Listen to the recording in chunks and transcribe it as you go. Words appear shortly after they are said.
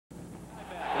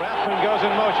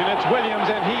Williams,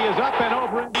 and he is up and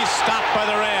over. He's stopped by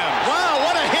the Rams. Wow,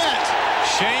 what a hit!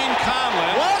 Shane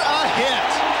Conlon. What a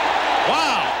hit!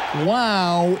 Wow!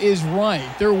 Wow is right.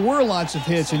 There were lots of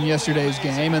hits in yesterday's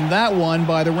game, and that one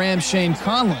by the Rams' Shane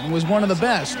Conlon was one of the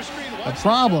best. The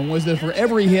problem was that for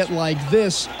every hit like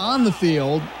this on the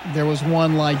field, there was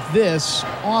one like this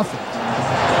off it.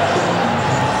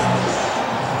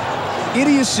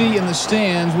 Idiocy in the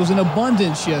stands was in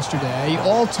abundance yesterday.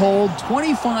 All told,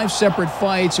 25 separate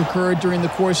fights occurred during the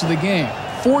course of the game.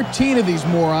 14 of these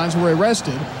morons were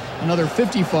arrested. Another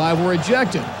 55 were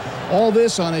ejected. All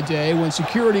this on a day when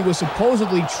security was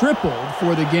supposedly tripled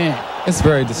for the game. It's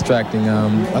very distracting.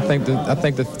 I think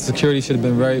the security should have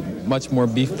been much more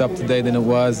beefed up today than it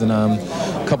was, and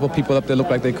a couple of people up there looked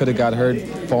like they could have got hurt,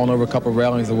 falling over a couple of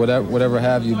railings or whatever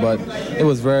have you. But it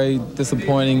was very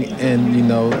disappointing and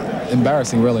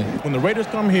embarrassing, really. When the Raiders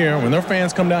come here, when their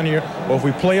fans come down here, or if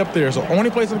we play up there, it's the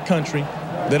only place in the country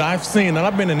that I've seen, and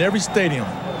I've been in every stadium.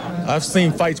 I've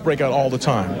seen fights break out all the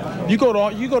time. You go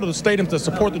to the stadiums to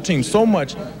support the team so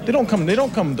much. They don't come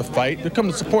to fight. They come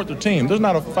to support their team. There's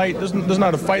not a fight. There's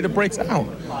not a fight that breaks out.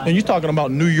 And you're talking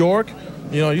about New York.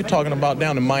 You're talking about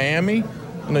down in Miami.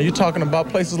 You're talking about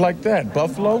places like that,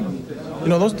 Buffalo.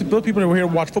 Those people are here to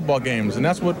watch football games, and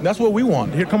that's what we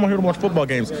want. Come on here to watch football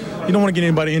games. You don't want to get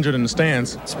anybody injured in the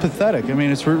stands. It's pathetic. I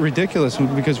mean, it's ridiculous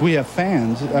because we have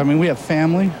fans. I mean, we have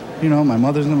family. My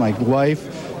mother's and my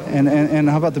wife. And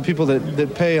how about the people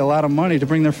that pay a lot of money to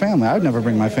bring their family? I would never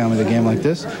bring my family to a game like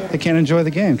this. They can't enjoy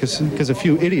the game because a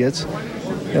few idiots,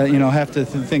 have to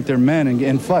think they're men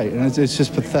and fight. And it's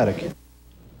just pathetic.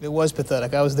 It was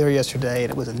pathetic. I was there yesterday,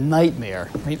 and it was a nightmare.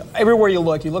 I mean, everywhere you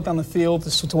looked on the field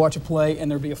to watch a play,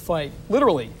 and there'd be a fight.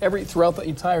 Literally, throughout the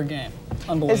entire game.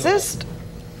 Unbelievable. Is this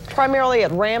primarily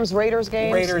at Rams-Raiders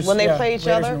games? Raiders, when they play each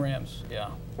other? Raiders and Rams, yeah.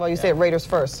 Well, you say it Raiders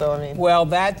first, so I mean. Well,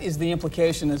 that is the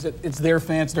implication, is that it's their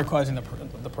fans that are causing the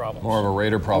problem. More of a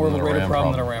Raider problem than a Ram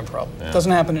problem. Than a Ram problem. Yeah. It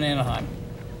doesn't happen in Anaheim.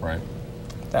 Right.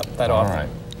 That often. All right.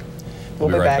 We'll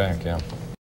be right back. Yeah.